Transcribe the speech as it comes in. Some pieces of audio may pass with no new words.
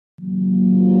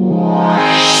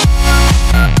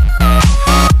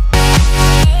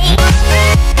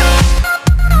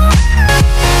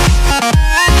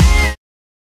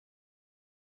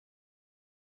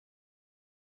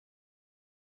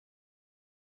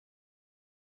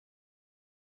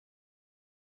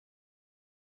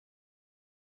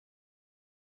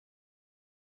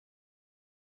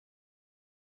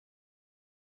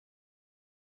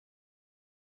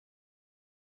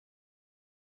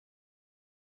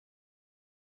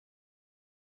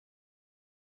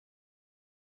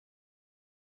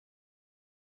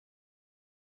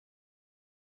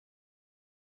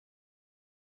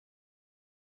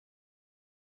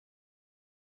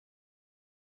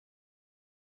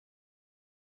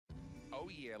Oh,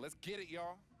 yeah, let's get it,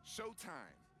 y'all.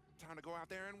 Showtime. Time to go out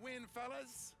there and win,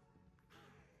 fellas.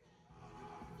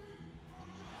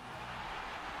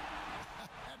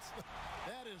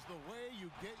 That is the way you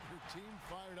get your team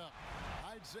fired up.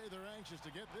 I'd say they're anxious to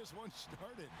get this one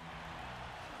started.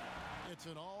 It's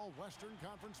an all-Western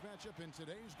Conference matchup in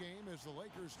today's game as the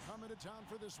Lakers come into town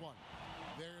for this one.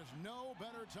 There's no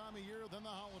better time of year than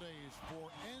the holidays for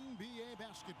NBA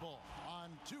basketball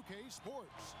on 2K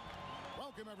Sports.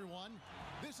 Welcome, everyone.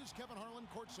 This is Kevin Harlan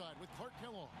courtside with Clark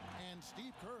Kellogg and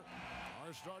Steve Kerr.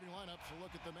 Our starting lineups will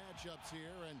look at the matchups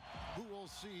here and who we'll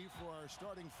see for our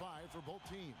starting five for both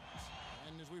teams.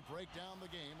 And as we break down the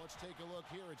game, let's take a look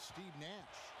here at Steve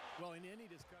Nash. Well, in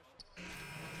any discussion.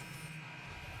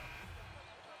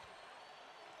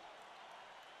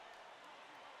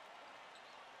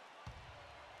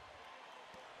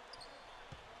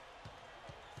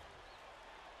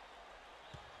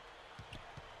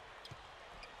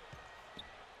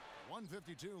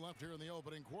 1:52 left here in the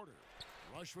opening quarter.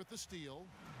 Rush with the steal.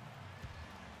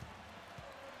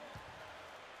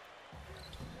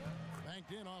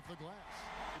 Banked in off the glass.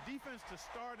 The defense to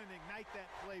start and ignite that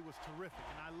play was terrific,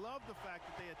 and I love the fact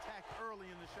that they attacked early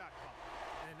in the shot clock.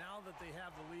 And now that they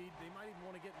have the lead, they might even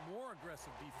want to get more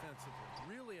aggressive defensively.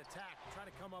 Really attack, try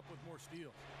to come up with more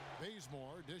steals.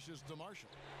 Bazemore dishes to Marshall.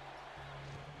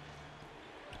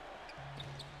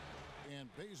 And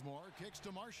Bazemore kicks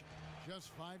to Marshall. Just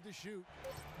 5 to shoot.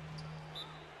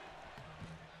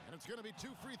 And it's going to be 2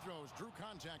 free throws. Drew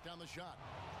contact on the shot.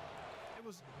 It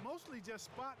was mostly just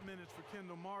spot minutes for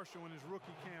Kendall Marshall in his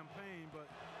rookie campaign, but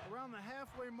around the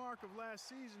halfway mark of last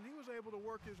season, he was able to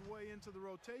work his way into the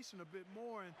rotation a bit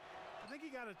more, and I think he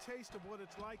got a taste of what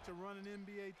it's like to run an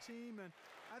NBA team, and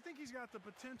I think he's got the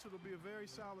potential to be a very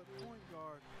solid point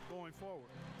guard going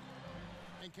forward.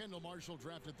 And Kendall Marshall,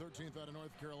 drafted 13th out of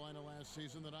North Carolina last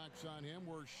season. The knocks on him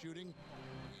were shooting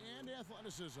and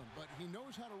athleticism, but he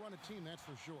knows how to run a team, that's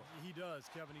for sure. He does,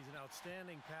 Kevin. He's an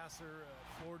outstanding passer,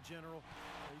 floor general.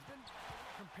 He's been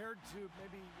compared to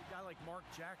maybe a guy like Mark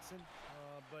Jackson,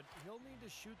 but he'll need to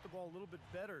shoot the ball a little bit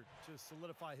better to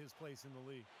solidify his place in the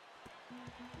league.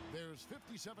 There's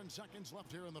 57 seconds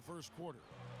left here in the first quarter.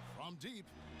 From deep.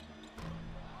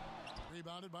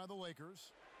 Rebounded by the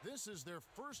Lakers. This is their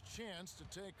first chance to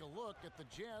take a look at the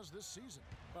Jazz this season.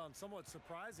 Well, and somewhat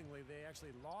surprisingly, they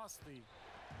actually lost the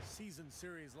season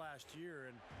series last year,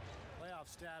 and playoff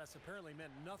status apparently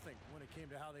meant nothing when it came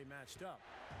to how they matched up.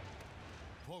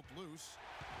 Poked loose.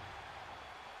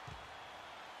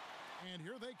 And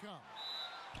here they come.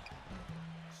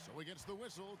 So he gets the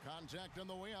whistle. Contact on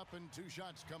the way up, and 2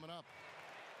 shots coming up.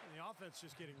 And the offense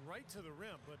just getting right to the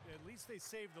rim, but at least they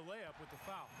saved the layup with the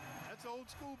foul. That's old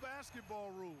school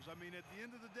basketball rules. I mean, at the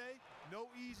end of the day, no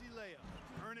easy layup.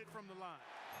 Earn it from the line.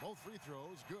 Both free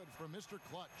throws good from Mr.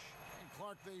 Clutch. And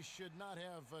Clark, they should not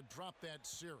have dropped that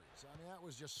series. I mean, that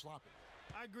was just sloppy.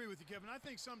 I agree with you, Kevin. I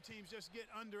think some teams just get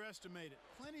underestimated.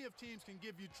 Plenty of teams can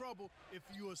give you trouble if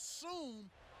you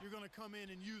assume you're going to come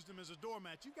in and use them as a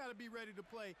doormat. You've got to be ready to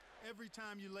play every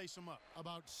time you lace them up.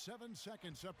 About 7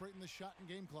 seconds separating the shot and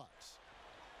game clocks.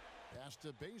 Pass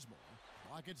to Bazemore.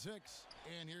 Clock at 6.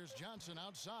 And here's Johnson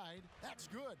outside. That's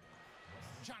good.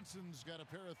 Johnson's got a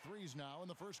pair of threes now in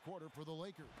the first quarter for the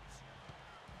Lakers.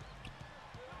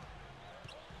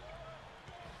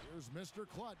 Here's Mr.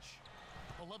 Clutch.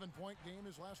 11-point game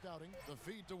his last outing. The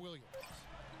feed to Williams.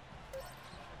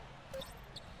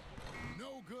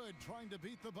 No good trying to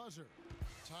beat the buzzer.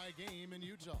 Tie game in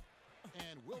Utah.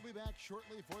 And we'll be back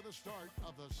shortly for the start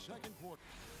of the second quarter.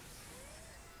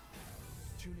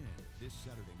 Tune in this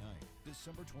Saturday night,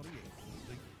 December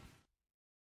 28th.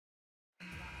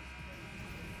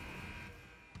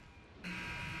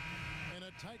 And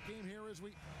a tight game here as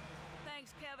we...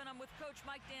 Thanks, Kevin. I'm with Coach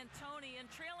Mike D'Antoni, and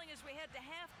trailing as we head to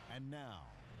half. And now,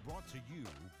 brought to you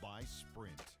by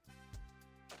Sprint.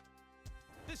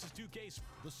 This is 2K's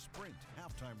The Sprint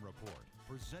Halftime Report,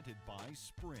 presented by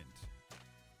Sprint.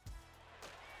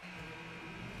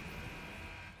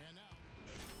 And now...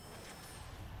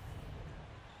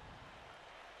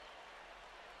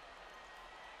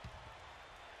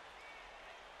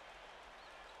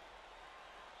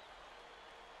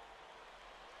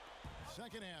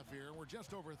 Second half here. We're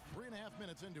just over 3.5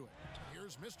 minutes into it.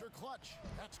 Here's Mr. Clutch.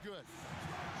 That's good.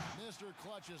 Mr.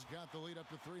 Clutch has got the lead up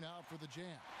to 3 now for the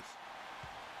Jazz.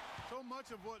 So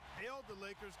much of what ailed the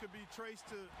Lakers could be traced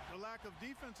to the lack of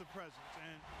defensive presence,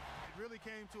 and it really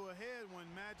came to a head when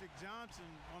Magic Johnson,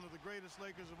 one of the greatest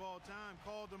Lakers of all time,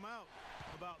 called them out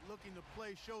about looking to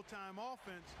play Showtime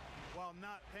offense while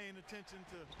not paying attention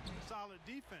to solid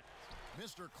defense.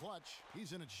 Mr. Clutch,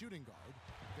 he's in at shooting guard.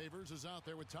 Favors is out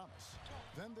there with Thomas.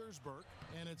 Then there's Burke,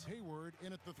 and it's Hayward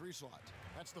in at the 3 slot.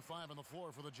 That's the 5 on the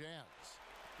floor for the Jazz.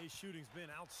 His shooting's been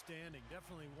outstanding.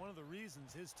 Definitely one of the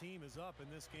reasons his team is up in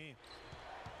this game.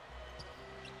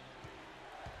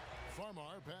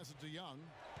 Farmar passes to Young.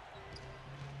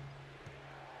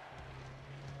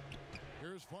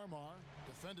 Here's Farmar,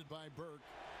 defended by Burke.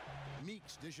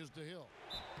 Meeks dishes to Hill.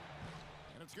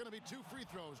 And it's going to be 2 free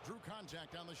throws. Drew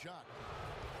contact on the shot.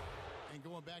 And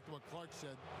going back to what Clark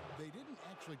said, they didn't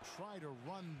actually try to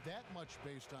run that much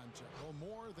based on tempo,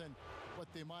 more than what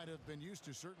they might have been used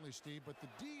to, certainly, Steve. But the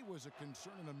D was a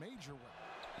concern in a major way.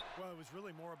 Well, it was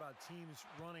really more about teams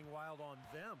running wild on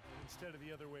them instead of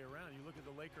the other way around. You look at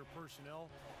the Laker personnel,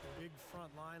 big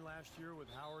front line last year with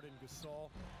Howard and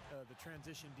Gasol. The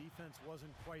transition defense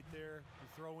wasn't quite there. You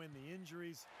throw in the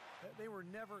injuries. They were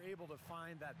never able to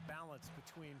find that balance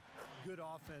between good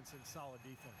offense and solid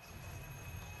defense.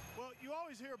 Well, you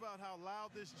always hear about how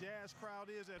loud this Jazz crowd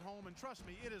is at home, and trust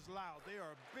me, it is loud. They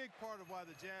are a big part of why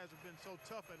the Jazz have been so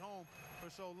tough at home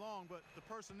for so long, but the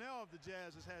personnel of the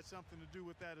Jazz has had something to do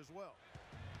with that as well.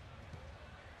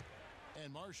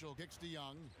 And Marshall kicks to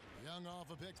Young. Young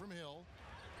off a pick from Hill.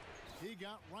 He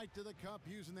got right to the cup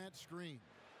using that screen.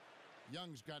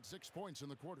 Young's got 6 points in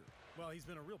the quarter. Well, he's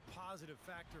been a real positive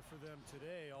factor for them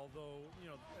today, although,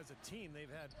 you know, as a team, they've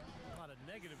had a lot of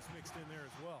negatives mixed in there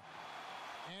as well.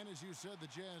 And as you said, the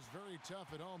Jazz very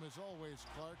tough at home as always,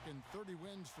 Clark, and 30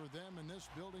 wins for them in this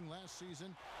building last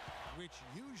season, which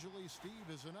usually, Steve,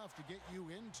 is enough to get you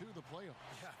into the playoffs.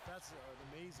 Yeah, that's an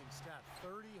amazing stat.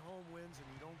 30 home wins and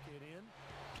you don't get in.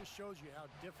 Just shows you how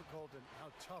difficult and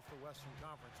how tough the Western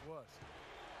Conference was.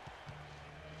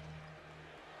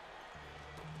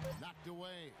 Knocked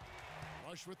away.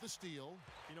 Rush with the steal.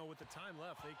 You know, with the time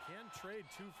left, they can trade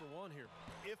 2 for 1 here.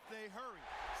 If they hurry.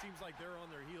 Seems like they're on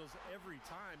their heels every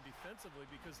time defensively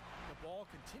because the ball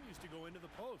continues to go into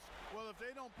the post. Well, if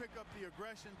they don't pick up the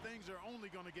aggression, things are only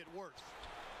going to get worse.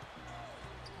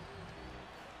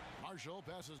 Marshall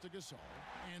passes to Gasol,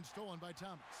 and stolen by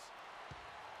Thomas.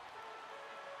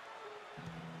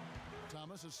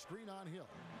 Thomas, a screen on Hill.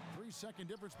 3-second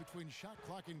difference between shot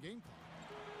clock and game clock.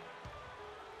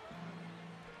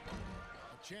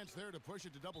 A chance there to push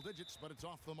it to double digits, but it's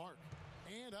off the mark.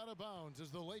 And out of bounds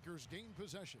as the Lakers gain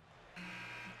possession.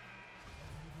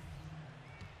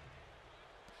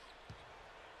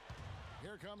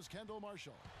 Here comes Kendall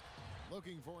Marshall.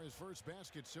 Looking for his first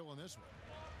basket still in this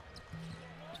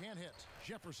one. Can't hit.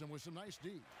 Jefferson with some nice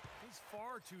D. He's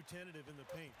far too tentative in the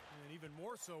paint, and even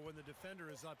more so when the defender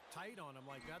is up tight on him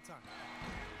like that time.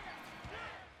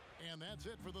 And that's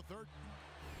it for the third.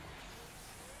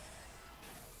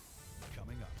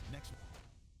 Coming up next.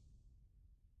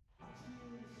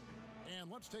 And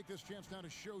let's take this chance now to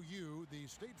show you the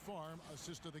State Farm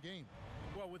assist of the game.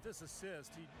 Well, with this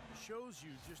assist, he shows you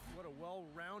just what a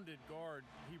well-rounded guard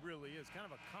he really is. Kind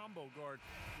of a combo guard,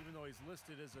 even though he's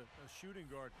listed as a shooting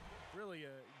guard. Really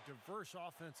a diverse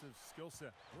offensive skill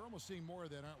set. We're almost seeing more of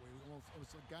that, aren't we? Well,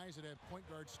 it's the guys that have point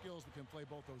guard skills that can play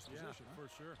both those positions. Yeah, for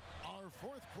sure. Our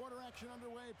fourth quarter action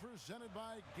underway, presented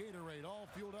by Gatorade. All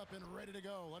fueled up and ready to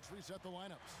go. Let's reset the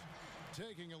lineups.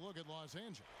 Taking a look at Los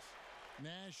Angeles.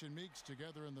 Nash and Meeks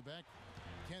together in the back.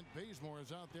 Kent Bazemore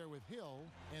is out there with Hill,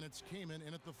 and it's Kaman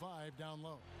in at the 5 down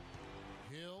low.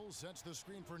 Hill sets the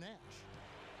screen for Nash.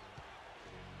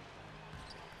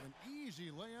 An easy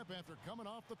layup after coming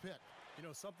off the pick. You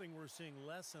know, something we're seeing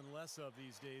less and less of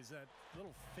these days, that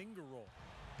little finger roll.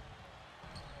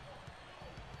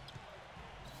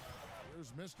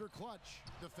 Here's Mr. Clutch,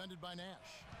 defended by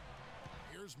Nash.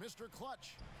 Here's Mr.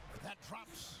 Clutch. That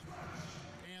drops.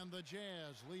 And the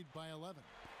Jazz lead by 11.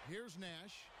 Here's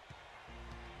Nash.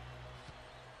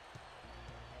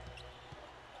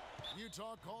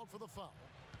 Utah called for the foul.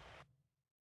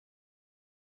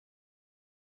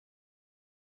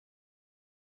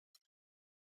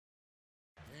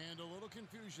 And a little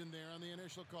confusion there on the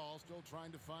initial call. Still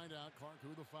trying to find out, Clark,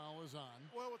 who the foul is on.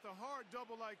 Well, with a hard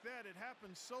double like that, it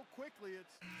happens so quickly,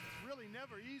 it's really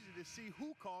never easy to see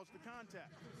who caused the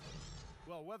contact.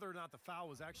 Well, whether or not the foul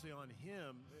was actually on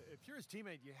him, if you're his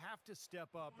teammate, you have to step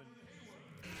up and...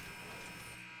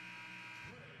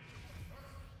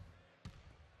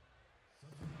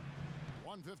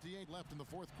 1:58 left in the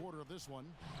fourth quarter of this one.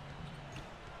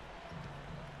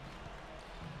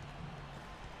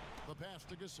 The pass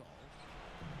to Gasol.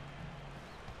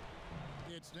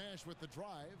 It's Nash with the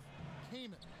drive.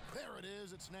 Kaman. There it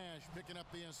is. It's Nash picking up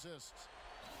the assists.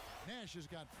 Nash has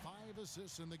got 5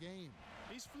 assists in the game.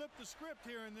 He's flipped the script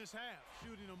here in this half,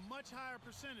 shooting a much higher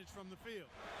percentage from the field.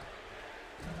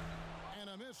 And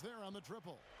a miss there on the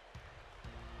triple.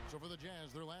 So for the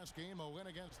Jazz, their last game, a win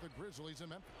against the Grizzlies in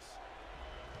Memphis.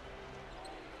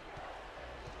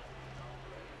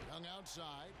 Young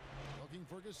outside, looking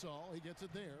for Gasol. He gets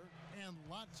it there, and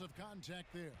lots of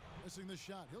contact there. Missing the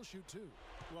shot. He'll shoot two.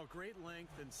 Well, great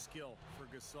length and skill for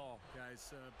Gasol,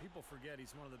 guys. People forget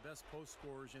he's one of the best post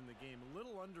scorers in the game. A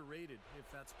little underrated, if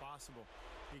that's possible.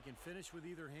 He can finish with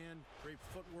either hand, great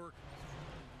footwork.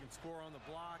 He can score on the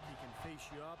block. He can face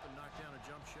you up and knock down a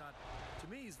jump shot. To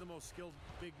me, he's the most skilled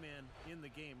big man in the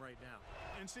game right now.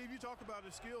 And Steve, you talk about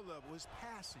his skill level, his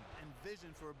passing and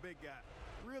vision for a big guy.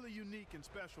 Really unique and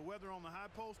special. Whether on the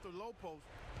high post or low post,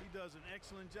 he does an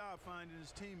excellent job finding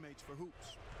his teammates for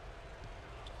hoops.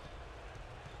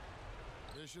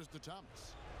 Dishes to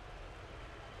Thomas.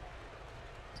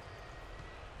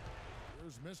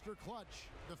 Here's Mr. Clutch,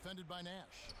 defended by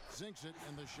Nash. Sinks it,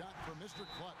 and the shot for Mr.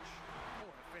 Clutch.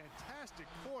 Oh, a fantastic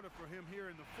quarter for him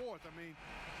here in the fourth. I mean,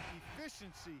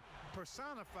 efficiency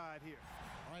personified here.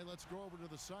 All right, let's go over to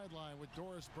the sideline with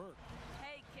Doris Burke.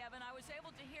 Hey, Kevin, I was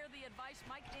able to hear the advice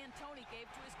Mike D'Antoni gave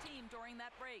to his team during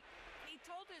that break. He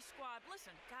told his squad,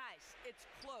 listen, guys, it's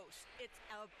close. It's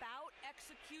about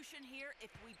execution here.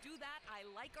 If we do that, I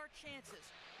like our chances.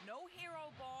 No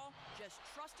hero ball, just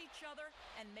trust each other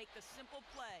and make the simple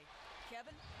play.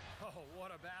 Kevin? Oh,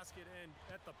 what a basket and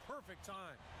at the perfect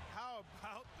time. How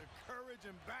about the courage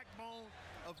and backbone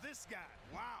of this guy?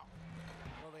 Wow.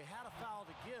 Well, they had a foul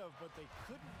to give, but they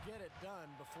couldn't get it done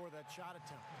before that shot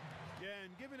attempt. Yeah,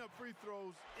 and giving up free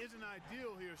throws isn't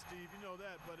ideal here, Steve. You know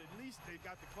that, but at least they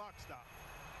got the clock stopped.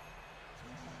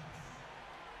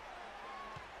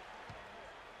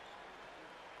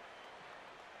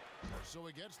 So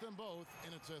he gets them both,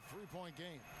 and it's a three-point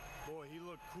game. Boy, he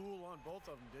looked cool on both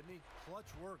of them, didn't he? Clutch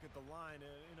work at the line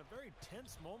in a very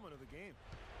tense moment of the game.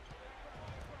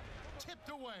 Tipped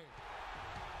away.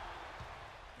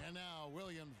 And now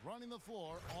Williams running the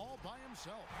floor all by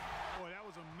himself. Boy, that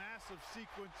was a massive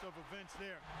sequence of events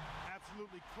there.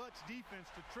 Absolutely clutch defense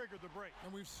to trigger the break.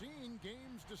 And we've seen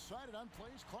games decided on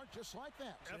plays, Clark, just like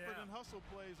that. Effort and hustle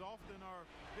plays often are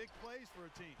big plays for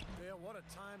a team. Yeah, what a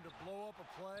time to blow up a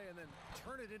play and then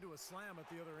turn it into a slam at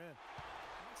the other end.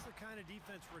 That's the kind of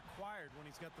defense required when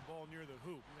he's got the ball near the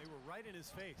hoop. And they were right in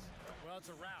his face. Well,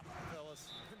 it's a wrap, fellas.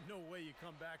 No way you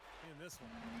come back in this one.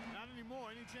 Not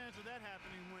anymore. Any chance of that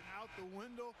happening went out the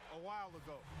window a while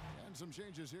ago. And some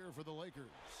changes here for the Lakers.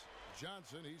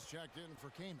 Johnson, he's checked in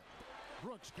for Kaman.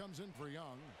 Brooks comes in for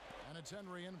Young. And it's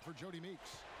Henry in for Jody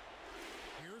Meeks.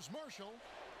 Here's Marshall.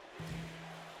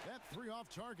 That three off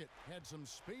target. Had some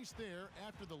space there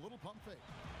after the little pump fake.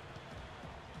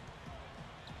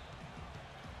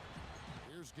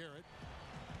 Here's Garrett.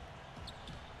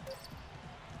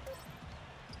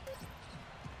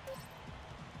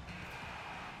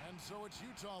 And so it's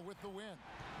Utah with the win.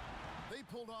 They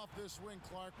pulled off this win,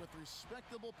 Clark, with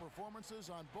respectable performances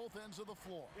on both ends of the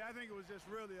floor. Yeah, I think it was just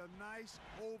really a nice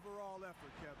overall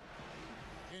effort,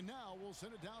 Kevin. And now we'll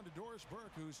send it down to Doris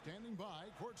Burke, who's standing by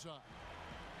courtside.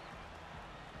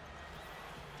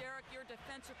 Derek, your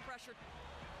defensive pressure